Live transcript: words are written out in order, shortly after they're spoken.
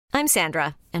I'm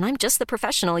Sandra, and I'm just the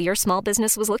professional your small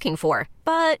business was looking for.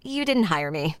 But you didn't hire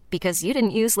me because you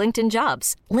didn't use LinkedIn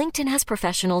Jobs. LinkedIn has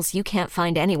professionals you can't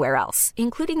find anywhere else,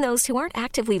 including those who aren't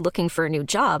actively looking for a new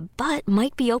job, but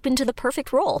might be open to the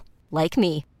perfect role, like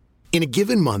me. In a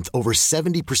given month, over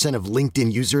 70% of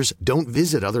LinkedIn users don't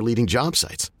visit other leading job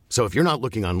sites. So if you're not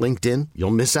looking on LinkedIn,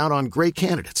 you'll miss out on great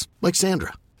candidates like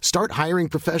Sandra. Start hiring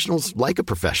professionals like a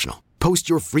professional. Post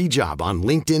your free job on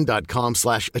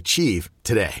linkedin.com/achieve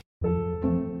today.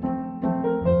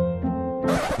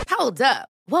 Hold up.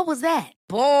 What was that?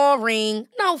 Boring.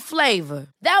 No flavor.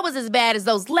 That was as bad as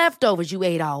those leftovers you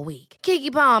ate all week.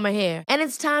 Keke Palmer here, and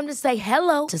it's time to say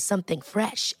hello to something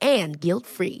fresh and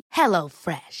guilt-free. Hello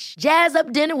Fresh. Jazz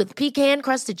up dinner with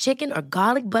pecan-crusted chicken or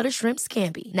garlic butter shrimp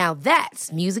scampi. Now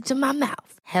that's music to my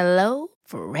mouth. Hello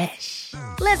Fresh.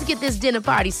 Let's get this dinner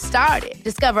party started.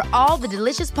 Discover all the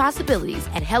delicious possibilities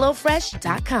at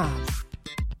hellofresh.com.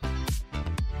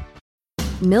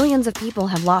 Millions of people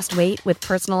have lost weight with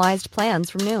personalized plans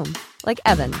from Noom. Like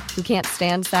Evan, who can't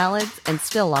stand salads and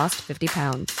still lost 50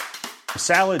 pounds.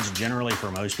 Salads generally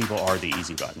for most people are the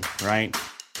easy button, right?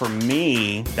 For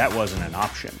me, that wasn't an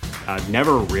option. I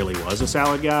never really was a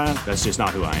salad guy. That's just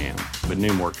not who I am. But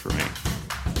Noom worked for me.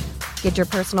 Get your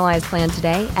personalized plan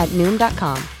today at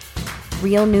Noom.com.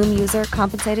 Real Noom user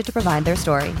compensated to provide their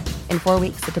story. In 4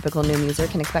 weeks, the typical Noom user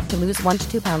can expect to lose 1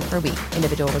 to 2 pounds per week.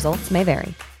 Individual results may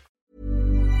vary.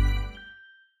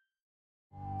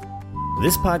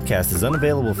 This podcast is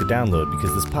unavailable for download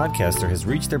because this podcaster has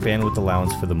reached their bandwidth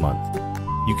allowance for the month.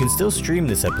 You can still stream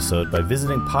this episode by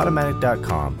visiting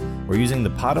Podomatic.com or using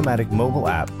the Podomatic mobile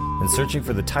app and searching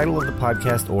for the title of the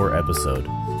podcast or episode.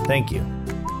 Thank you.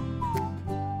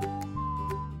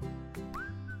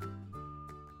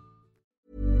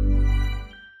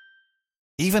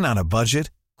 Even on a budget,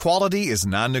 quality is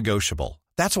non-negotiable.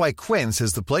 That's why Quince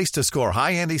is the place to score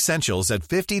high-end essentials at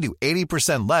 50 to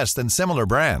 80% less than similar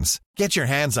brands. Get your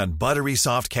hands on buttery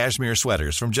soft cashmere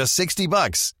sweaters from just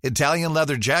 $60, Italian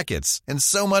leather jackets, and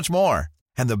so much more.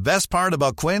 And the best part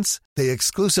about Quince, they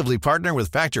exclusively partner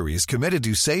with factories committed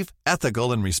to safe,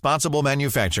 ethical, and responsible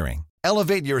manufacturing.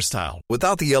 Elevate your style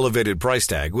without the elevated price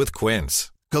tag with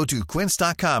Quince. Go to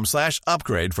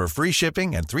quince.com/upgrade for free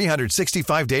shipping and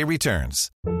 365-day returns.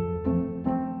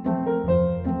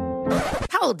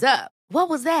 Hold up. What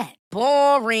was that?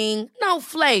 Boring. No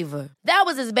flavor. That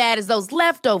was as bad as those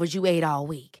leftovers you ate all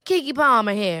week. Keke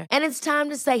Palmer here, and it's time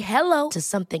to say hello to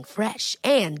something fresh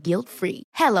and guilt-free.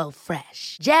 Hello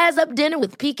Fresh. Jazz up dinner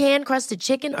with pecan-crusted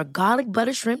chicken or garlic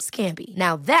butter shrimp scampi.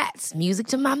 Now that's music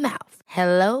to my mouth.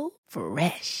 Hello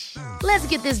Fresh. Let's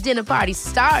get this dinner party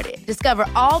started. Discover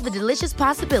all the delicious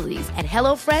possibilities at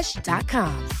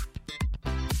hellofresh.com.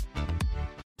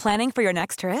 Planning for your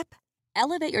next trip?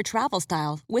 Elevate your travel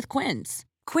style with Quince.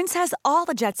 Quince has all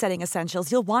the jet-setting essentials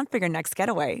you'll want for your next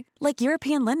getaway, like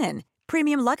European linen,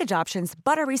 premium luggage options,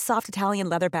 buttery soft Italian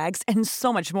leather bags, and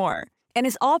so much more. And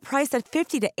is all priced at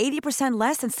 50 to 80%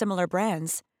 less than similar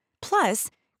brands. Plus,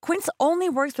 Quince only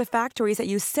works with factories that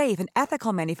use safe and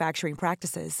ethical manufacturing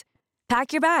practices.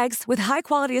 Pack your bags with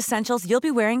high-quality essentials you'll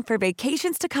be wearing for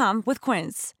vacations to come with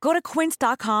Quince. Go to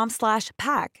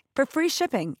quince.com/pack for free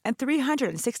shipping and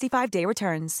 365-day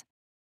returns.